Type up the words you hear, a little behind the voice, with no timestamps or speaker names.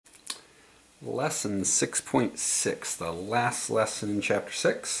Lesson 6.6, the last lesson in Chapter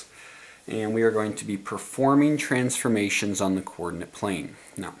 6, and we are going to be performing transformations on the coordinate plane.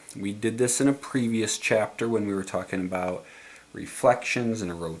 Now, we did this in a previous chapter when we were talking about reflections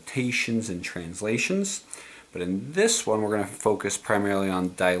and rotations and translations, but in this one we're going to focus primarily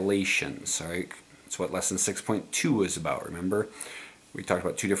on dilations. All right? That's what lesson 6.2 is about, remember? We talked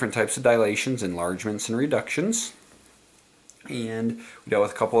about two different types of dilations, enlargements and reductions. And we dealt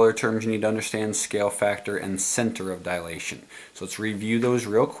with a couple other terms you need to understand: scale factor and center of dilation. So let's review those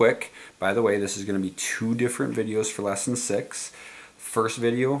real quick. By the way, this is going to be two different videos for lesson 6. First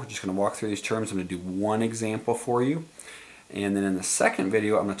video, we're just going to walk through these terms. I'm going to do one example for you. And then in the second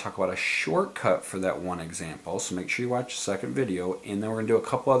video, I'm going to talk about a shortcut for that one example. So make sure you watch the second video. And then we're going to do a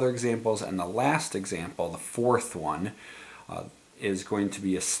couple other examples. And the last example, the fourth one, is going to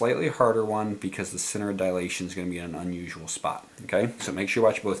be a slightly harder one because the center of dilation is going to be in an unusual spot. Okay, so make sure you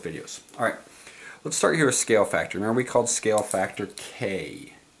watch both videos. All right, let's start here with scale factor. Remember, we called scale factor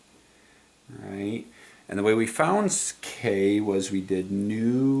K. All right, and the way we found K was we did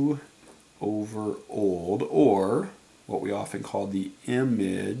new over old, or what we often call the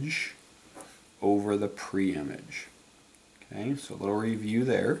image over the pre-image. Okay, so a little review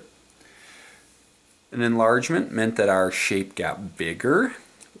there. An enlargement meant that our shape got bigger.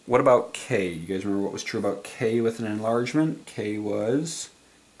 What about K? You guys remember what was true about K with an enlargement? K was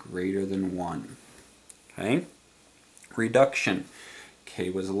greater than 1. Okay? Reduction. K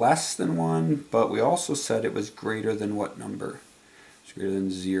was less than 1, but we also said it was greater than what number? It's greater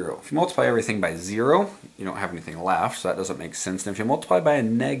than 0. If you multiply everything by 0, you don't have anything left, so that doesn't make sense. And if you multiply by a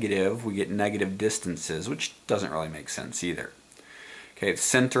negative, we get negative distances, which doesn't really make sense either. Okay, the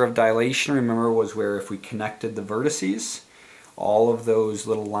center of dilation, remember, was where if we connected the vertices, all of those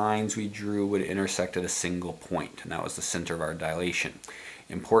little lines we drew would intersect at a single point, and that was the center of our dilation.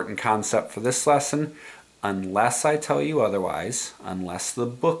 Important concept for this lesson: unless I tell you otherwise, unless the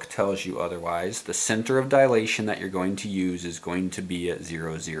book tells you otherwise, the center of dilation that you're going to use is going to be at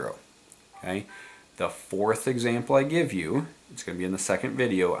 0, 0. Okay? The fourth example I give you, it's going to be in the second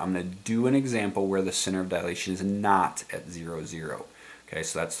video, I'm going to do an example where the center of dilation is not at 0, 0. Okay,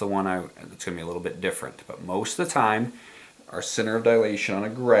 so that's the one that's going to be a little bit different. But most of the time, our center of dilation on a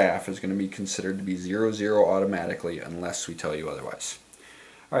graph is going to be considered to be 0, 0 automatically unless we tell you otherwise.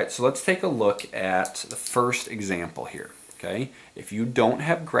 All right, so let's take a look at the first example here. Okay, if you don't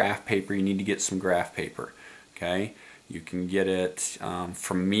have graph paper, you need to get some graph paper. Okay, you can get it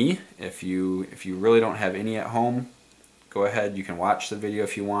from me. If you really don't have any at home, go ahead, you can watch the video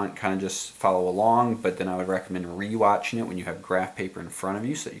if you want, kind of just follow along, but then I would recommend re-watching it when you have graph paper in front of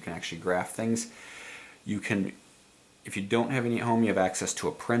you so that you can actually graph things. You can, if you don't have any at home, you have access to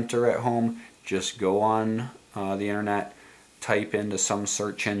a printer at home, just go on the internet, type into some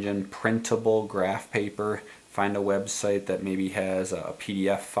search engine, printable graph paper, find a website that maybe has a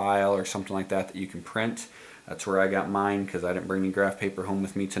PDF file or something like that that you can print. That's where I got mine because I didn't bring any graph paper home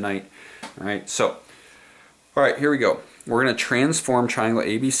with me tonight. All right, so, all right, here we go. We're going to transform triangle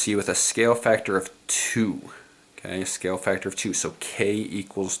ABC with a scale factor of 2. Okay, a scale factor of 2. So K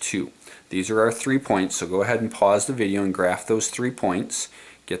equals 2. These are our 3 points, so go ahead and pause the video and graph those 3 points.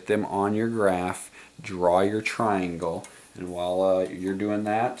 Get them on your graph. Draw your triangle. And while you're doing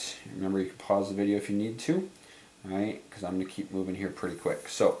that, remember you can pause the video if you need to. All right, because I'm going to keep moving here pretty quick.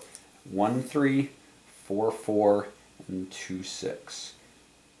 So 1, 3, 4, 4, and 2, 6.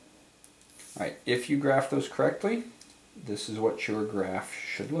 All right, if you graph those correctly, this is what your graph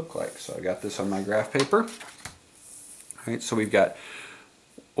should look like. So I got this on my graph paper. All right, so we've got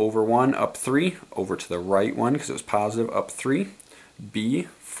over 1, up 3, over to the right 1 because it was positive, up 3, B,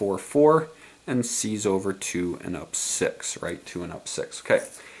 4, 4, and C's over 2 and up 6, right? 2 and up 6. Okay,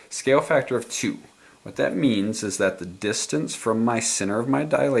 scale factor of 2. What that means is that the distance from my center of my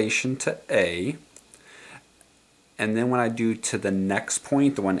dilation to A, and then when I do to the next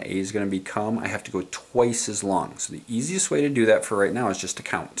point, the one A is going to become, I have to go twice as long. So the easiest way to do that for right now is just to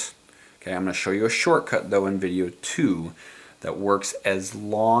count. Okay, I'm going to show you a shortcut though in video 2 that works as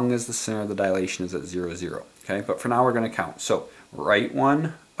long as the center of the dilation is at 0, 0. Okay, but for now we're going to count. So right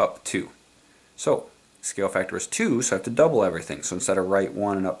 1, up 2. So scale factor is 2, so I have to double everything. So instead of right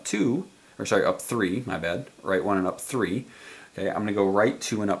 1 and up 2, or sorry, up 3, my bad, right 1 and up 3, okay, I'm going to go right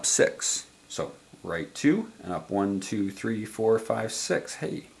 2 and up 6. So right 2 and up 1, 2, 3, 4, 5, 6.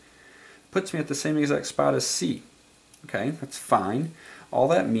 Hey, puts me at the same exact spot as C. Okay, that's fine. All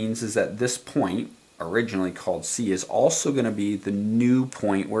that means is that this point, originally called C, is also going to be the new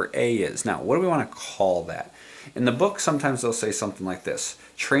point where A is. Now, what do we want to call that? In the book, sometimes they'll say something like this: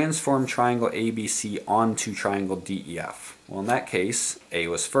 transform triangle ABC onto triangle DEF. Well, in that case, A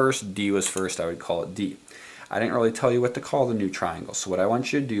was first, D was first, I would call it D. I didn't really tell you what to call the new triangle, so what I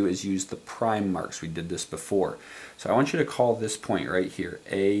want you to do is use the prime marks. We did this before. So I want you to call this point right here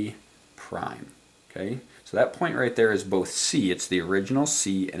A prime. Okay? So that point right there is both C, it's the original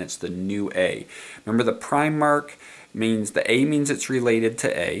C, and it's the new A. Remember, the prime mark means, the A means it's related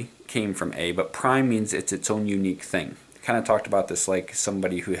to A, came from A, but prime means it's its own unique thing. Kind of talked about this like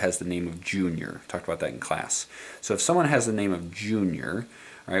somebody who has the name of Junior. Talked about that in class. So if someone has the name of Junior,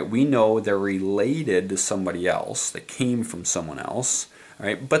 all right, we know they're related to somebody else. They came from someone else, all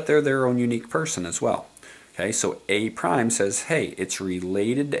right, but they're their own unique person as well. Okay, so A prime says, hey, it's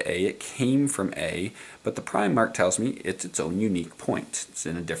related to A, it came from A, but the prime mark tells me it's its own unique point. It's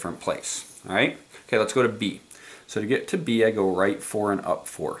in a different place. All right, okay, let's go to B. So to get to B, I go right 4 and up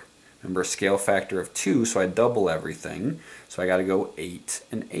 4. Remember, a scale factor of 2, so I double everything. So I got to go 8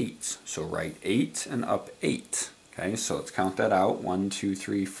 and 8. So right 8 and up 8. Okay, so let's count that out. 1, 2,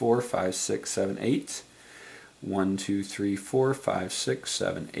 3, 4, 5, 6, 7, 8. 1, 2, 3, 4, 5, 6,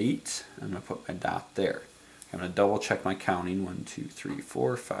 7, 8. I'm going to put my dot there. I'm going to double check my counting. 1, 2, 3,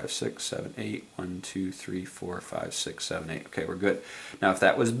 4, 5, 6, 7, 8. 1, 2, 3, 4, 5, 6, 7, 8. Okay, we're good. Now if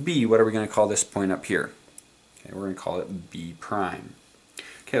that was B, what are we going to call this point up here? Okay, we're going to call it B prime.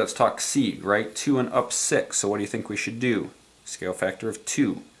 Okay, let's talk C. Right 2 and up 6. So what do you think we should do? Scale factor of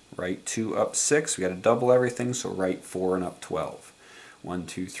 2. Right 2 up 6. We got to double everything, so right 4 and up 12. 1,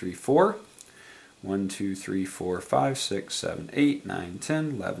 2, 3, 4. 1, 2, 3, 4, 5, 6, 7, 8, 9, 10,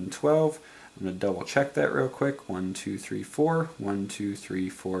 11, 12. I'm going to double check that real quick. 1, 2, 3, 4. 1, 2, 3,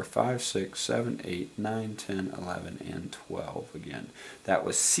 4, 5, 6, 7, 8, 9, 10, 11, and 12 again. That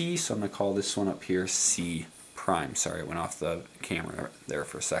was C, so I'm going to call this one up here C prime. Sorry, it went off the camera there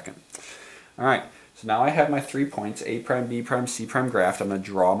for a second. All right, so now I have my 3 points, A prime, B prime, C prime graphed. I'm going to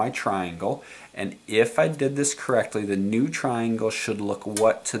draw my triangle, and if I did this correctly, the new triangle should look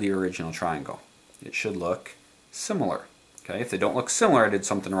what to the original triangle? It should look similar. Okay, if they don't look similar, I did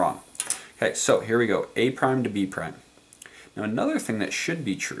something wrong. Okay, so here we go, A prime to B prime. Now another thing that should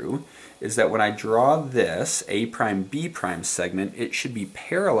be true is that when I draw this A prime B prime segment, it should be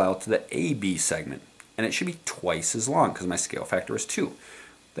parallel to the AB segment. And it should be twice as long because my scale factor is 2.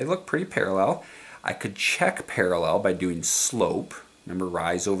 They look pretty parallel. I could check parallel by doing slope. Remember,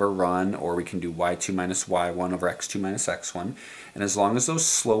 rise over run, or we can do y2 minus y1 over x2 minus x1. And as long as those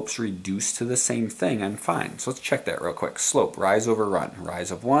slopes reduce to the same thing, I'm fine. So let's check that real quick. Slope, rise over run.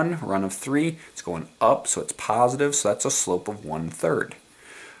 Rise of 1, run of 3. It's going up, so it's positive, so that's a slope of 1/3.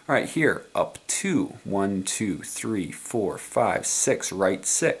 All right, here, up 2, 1, 2, 3, 4, 5, 6, right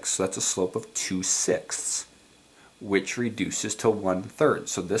 6. So that's a slope of 2/6, which reduces to 1/3.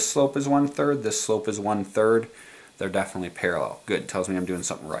 So this slope is 1/3, this slope is 1/3. They're definitely parallel. Good, tells me I'm doing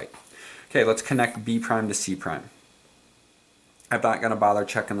something right. Okay, let's connect B prime to C prime. I'm not going to bother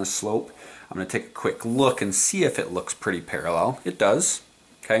checking the slope. I'm going to take a quick look and see if it looks pretty parallel. It does.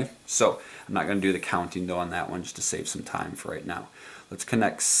 Okay, so I'm not going to do the counting though on that one just to save some time for right now. Let's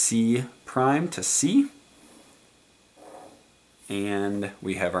connect C prime to C, and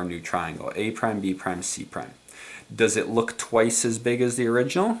we have our new triangle, A prime, B prime, C prime. Does it look twice as big as the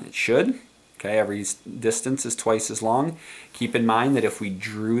original? It should. Okay, every distance is twice as long. Keep in mind that if we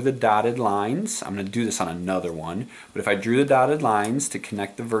drew the dotted lines, I'm going to do this on another one, but if I drew the dotted lines to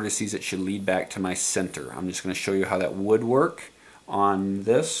connect the vertices, it should lead back to my center. I'm just going to show you how that would work on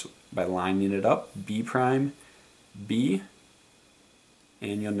this by lining it up, B prime, B,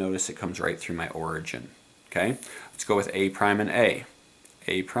 and you'll notice it comes right through my origin. Okay, let's go with A prime and A.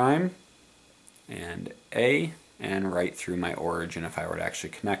 A prime and A, and right through my origin if I were to actually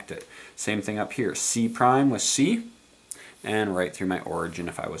connect it. Same thing up here, C prime with C, and right through my origin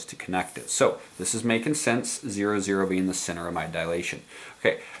if I was to connect it. So this is making sense, 0, 0 being the center of my dilation.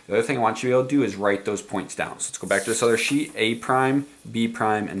 Okay, the other thing I want you to be able to do is write those points down. So let's go back to this other sheet, A prime, B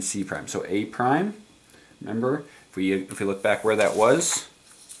prime, and C prime. So A prime, remember, if we look back where that was,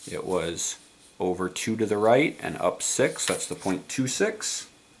 it was over 2 to the right and up 6, that's the point 2,6.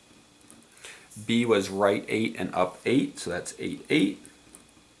 B was right 8 and up 8, so that's 8, 8.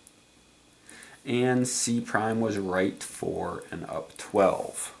 And C prime was right 4 and up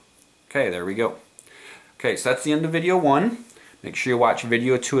 12. Okay, there we go. Okay, so that's the end of video 1. Make sure you watch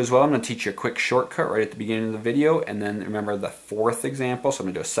video 2 as well. I'm going to teach you a quick shortcut right at the beginning of the video, and then remember the 4th example. So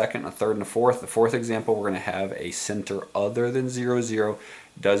I'm going to do a 2nd, a 3rd, and a 4th. The 4th example, we're going to have a center other than 0, 0.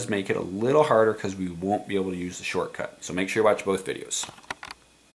 It does make it a little harder because we won't be able to use the shortcut. So make sure you watch both videos.